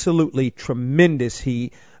absolutely tremendous.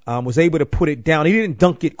 He was able to put it down. He didn't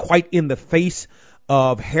dunk it quite in the face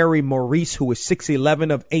of Harry Maurice, who is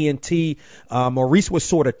 6'11" of A&T. Maurice was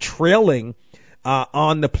sort of trailing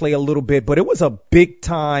on the play a little bit, but it was a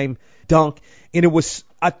big-time dunk, and it was,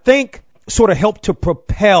 I think, sort of helped to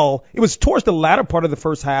propel. It was towards the latter part of the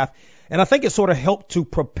first half, and I think it sort of helped to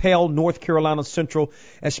propel North Carolina Central,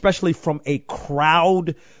 especially from a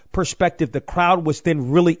crowd perspective. The crowd was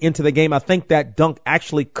then really into the game. I think that dunk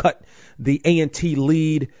actually cut the A&T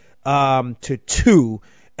lead to 2.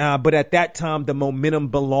 But at that time, the momentum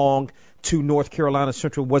belonged to North Carolina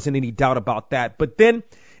Central. Wasn't any doubt about that. But then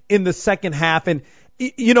in the second half, and,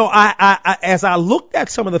 I as I looked at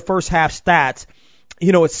some of the first half stats,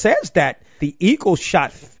 it says that the Eagles shot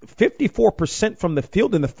 54% from the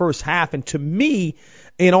field in the first half. And to me,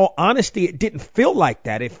 in all honesty, it didn't feel like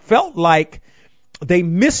that. It felt like they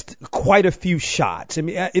missed quite a few shots. I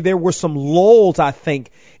mean, there were some lulls, I think,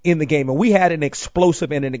 in the game. And we had an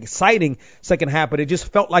explosive and an exciting second half, but it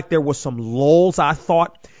just felt like there was some lulls, I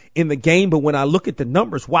thought, in the game. But when I look at the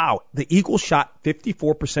numbers, wow, the Eagles shot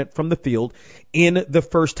 54% from the field in the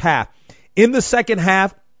first half. In the second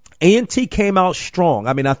half, A&T came out strong.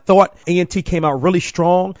 I mean, I thought A&T came out really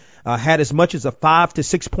strong, had as much as a 5 to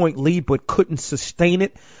 6 point lead, but couldn't sustain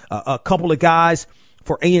it. A couple of guys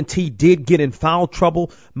for A&T did get in foul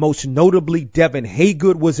trouble. Most notably, Devin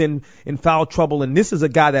Haygood was in foul trouble, and this is a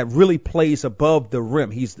guy that really plays above the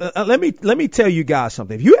rim. He's let me tell you guys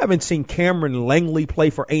something. If you haven't seen Cameron Langley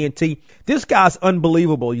play for A&T, this guy's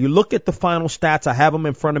unbelievable. You look at the final stats. I have them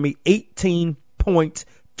in front of me. 18 points,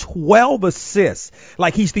 12 assists.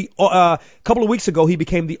 Like he's the couple of weeks ago, he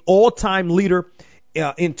became the all-time leader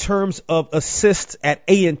in terms of assists at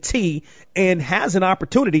A&T, and has an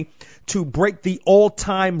opportunity to break the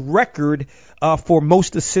all-time record for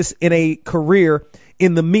most assists in a career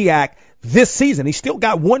in the MEAC this season. He's still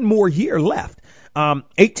got one more year left.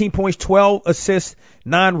 18 points, 12 assists,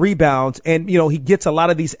 9 rebounds, and he gets a lot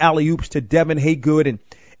of these alley-oops to Devin Haygood, and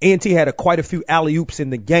A&T had quite a few alley-oops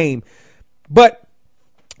in the game. But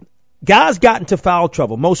guys got into foul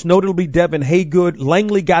trouble, most notably Devin Haygood.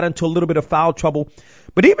 Langley got into a little bit of foul trouble.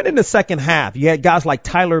 But even in the second half, you had guys like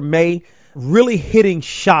Tyler May really hitting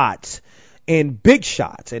shots and big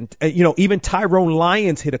shots. And, even Tyrone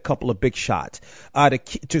Lyons hit a couple of big shots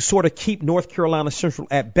to sort of keep North Carolina Central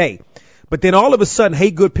at bay. But then all of a sudden,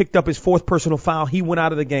 Haygood picked up his 4th personal foul. He went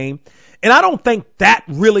out of the game. And I don't think that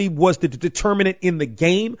really was the determinant in the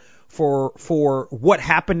game for what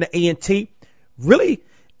happened to A&T. Really,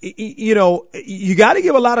 you got to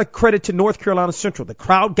give a lot of credit to North Carolina Central. The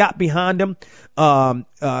crowd got behind them.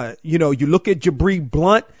 You look at Jabri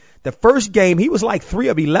Blunt. The first game, he was like 3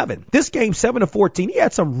 of 11. This game, 7 of 14. He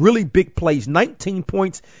had some really big plays, 19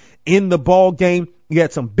 points in the ball game. He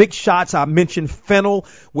had some big shots. I mentioned Fennell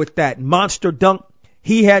with that monster dunk.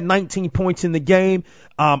 He had 19 points in the game.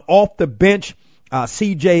 Off the bench,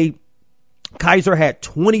 CJ Kaiser had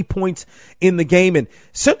 20 points in the game, and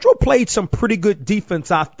Central played some pretty good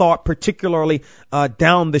defense, I thought, particularly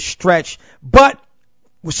down the stretch. But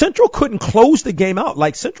Central couldn't close the game out.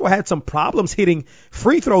 Like, Central had some problems hitting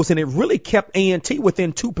free throws, and it really kept A&T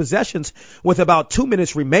within 2 possessions with about 2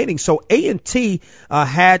 minutes remaining. So A&T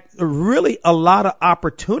had really a lot of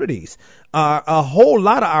opportunities. A whole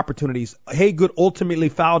lot of opportunities. Haygood ultimately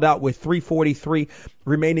fouled out with 3:43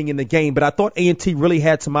 remaining in the game, but I thought A&T really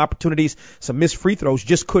had some opportunities, some missed free throws,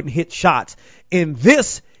 just couldn't hit shots. And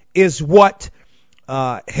this is what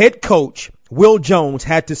head coach Will Jones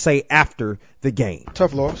had to say after the game.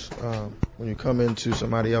 Tough loss. When you come into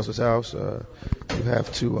somebody else's house, you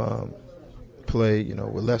have to play,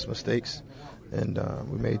 with less mistakes. And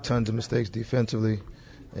we made tons of mistakes defensively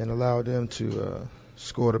and allowed them to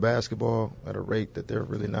score the basketball at a rate that they're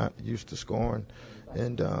really not used to scoring,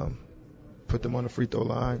 and put them on the free throw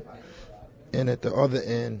line. And at the other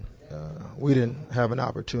end, we didn't have an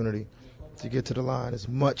opportunity to get to the line as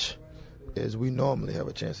much as we normally have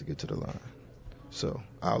a chance to get to the line. So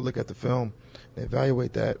I'll look at the film and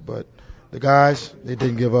evaluate that. But the guys, they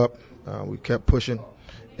didn't give up. We kept pushing.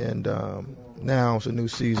 And now it's a new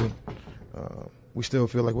season. We still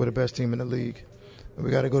feel like we're the best team in the league. And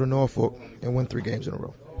we got to go to Norfolk and win 3 games in a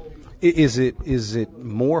row. Is it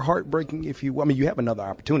more heartbreaking you have another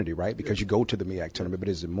opportunity, right? Because you go to the MEAC tournament, but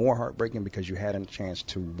is it more heartbreaking because you had a chance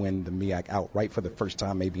to win the MEAC outright for the first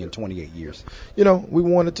time maybe in 28 years? We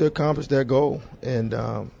wanted to accomplish that goal, and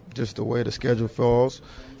just the way the schedule falls,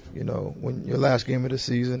 when your last game of the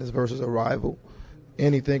season is versus a rival,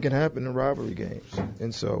 anything can happen in rivalry games.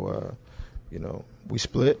 And so, we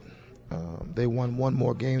split. They won 1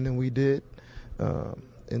 more game than we did.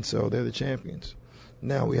 And so they're the champions.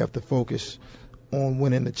 Now we have to focus on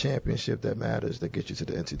winning the championship that matters, that gets you to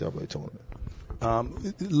the NCAA tournament.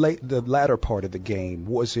 The latter part of the game,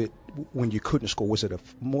 was it, when you couldn't score, was it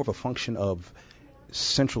more of a function of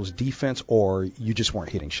Central's defense, or you just weren't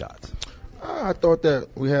hitting shots? I thought that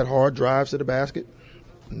we had hard drives to the basket.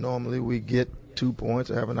 Normally we get 2 points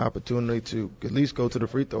or have an opportunity to at least go to the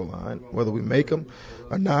free throw line. Whether we make them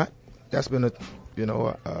or not, that's been a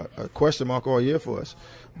question mark all year for us.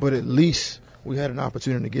 But at least we had an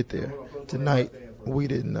opportunity to get there. Tonight, we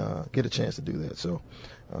didn't get a chance to do that. So,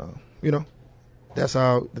 that's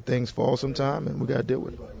how the things fall sometime, and we got to deal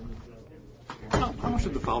with it. How much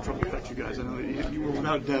did the foul trouble affect you guys? I know you were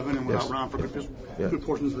without Devin and without Ron for good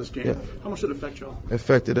portions of this game. Yeah. How much did it affect y'all? It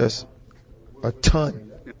affected us a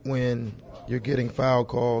ton when you're getting foul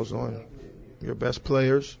calls on your best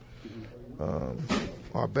players.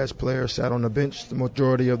 Our best players sat on the bench the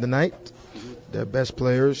majority of the night. Their best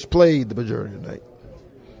players played the majority of the night.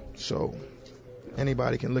 So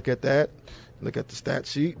anybody can look at that, look at the stat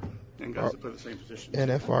sheet. And guys that play the same position. And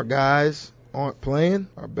if our guys aren't playing,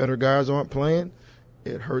 our better guys aren't playing,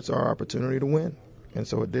 it hurts our opportunity to win. And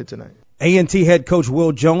so it did tonight. A&T head coach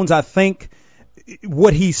Will Jones, I think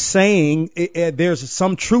what he's saying, there's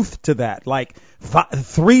some truth to that. Like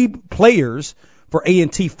 3 players for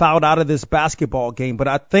A&T fouled out of this basketball game. But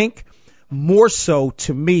I think more so,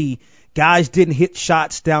 to me, guys didn't hit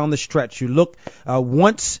shots down the stretch. You look,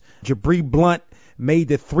 once Jabri Blunt made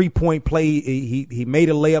the 3-point play, he made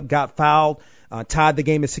a layup, got fouled, tied the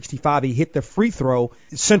game at 65. He hit the free throw.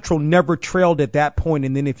 Central never trailed at that point.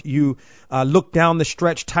 And then if you look down the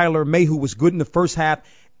stretch, Tyler May, who was good in the first half,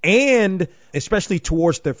 and especially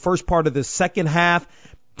towards the first part of the second half,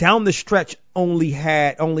 down the stretch only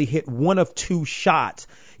hit 1 of 2 shots.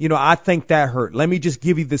 You know, I think that hurt. Let me just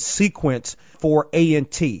give you the sequence for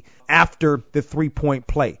A&T after the 3-point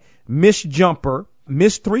play. Missed jumper,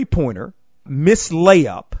 missed 3-pointer, missed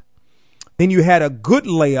layup. Then you had a good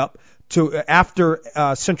layup after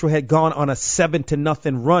Central had gone on a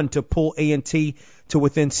 7-0 run to pull A&T to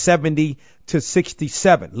within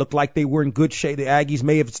 70-67. Looked like they were in good shape. The Aggies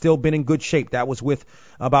may have still been in good shape. That was with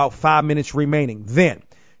about 5 minutes remaining. Then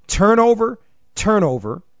turnover,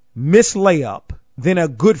 missed layup, then a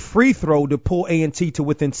good free throw to pull A&T to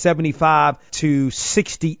within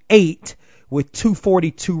 75-68 with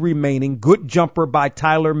 2:42 remaining. Good jumper by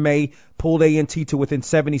Tyler May pulled A&T to within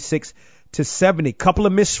 76-70. Couple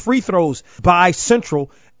of missed free throws by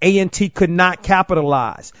Central. A&T could not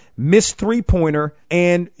capitalize. Missed 3-pointer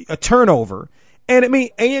and a turnover. And I mean,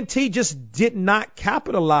 A&T just did not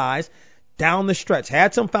capitalize down the stretch.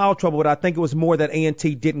 Had some foul trouble, but I think it was more that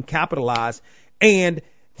A&T didn't capitalize. And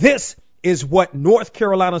this is what North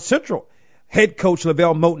Carolina Central head coach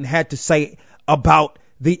Lavelle Moton had to say about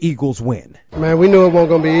the Eagles' win. Man, we knew it wasn't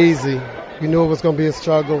going to be easy. We knew it was going to be a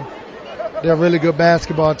struggle. They're a really good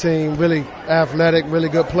basketball team, really athletic, really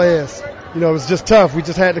good players. You know, it was just tough. We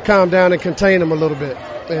just had to calm down and contain them a little bit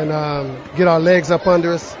and get our legs up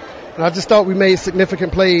under us. And I just thought we made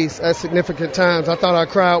significant plays at significant times. I thought our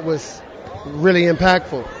crowd was really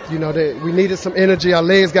impactful. You know, we needed some energy. Our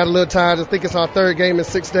legs got a little tired. I think it's our 3rd game in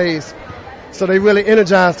 6 days. So they really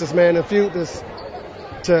energized us, man, and fueled us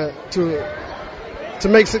to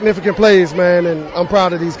make significant plays, man, and I'm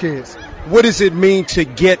proud of these kids. What does it mean to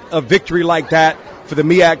get a victory like that for the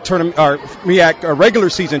MEAC tournament or MEAC regular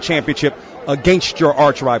season championship against your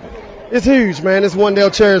arch rival? It's huge, man. It's one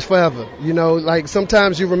they'll cherish forever. You know, like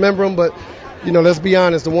sometimes you remember them, but you know, let's be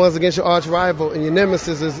honest, the ones against your arch rival and your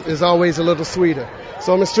nemesis is always a little sweeter.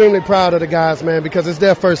 So I'm extremely proud of the guys, man, because it's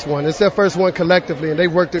their first one. It's their first one collectively, and they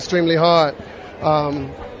worked extremely hard,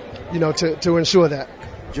 you know, to ensure that.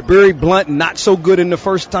 Jabari Blunt, not so good in the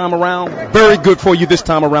first time around. Very good for you this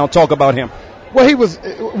time around. Talk about him. Well,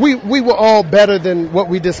 we were all better than what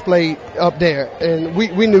we displayed up there, and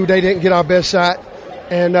we knew they didn't get our best shot,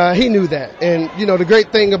 and he knew that. And, you know, the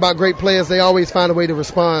great thing about great players, they always find a way to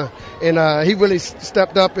respond, and he really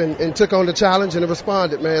stepped up and took on the challenge and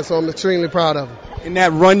responded, man, so I'm extremely proud of him. In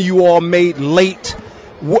that run you all made late,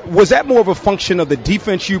 was that more of a function of the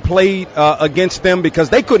defense you played against them,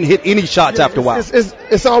 because they couldn't hit any shots after a while?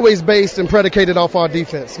 It's always based and predicated off our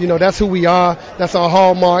defense. You know, that's who we are. That's our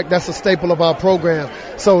hallmark. That's a staple of our program.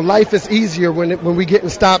 So life is easier when we get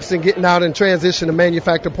in stops and getting out in transition to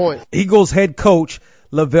manufacture points. Eagles head coach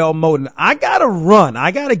Lavelle Moton. I got to run.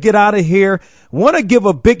 I got to get out of here. Want to give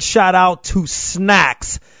a big shout out to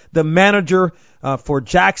Snacks, the manager for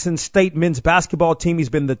Jackson State men's basketball team. He's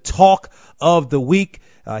been the talk of the week.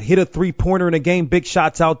 Hit a 3-pointer in a game. Big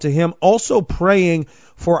shots out to him. Also praying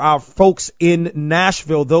for our folks in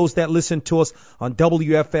Nashville, those that listen to us on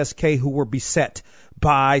WFSK who were beset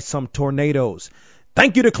by some tornadoes.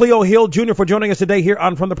 Thank you to Cleo Hill Jr. for joining us today here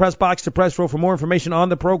on From the Press Box to Press Row. For more information on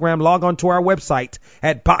the program, log on to our website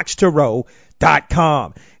at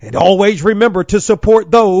boxtorow.com. And always remember to support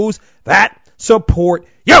those that support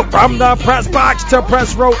you. From the Press Box to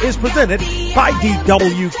Press Row is presented by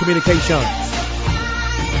DW Communications.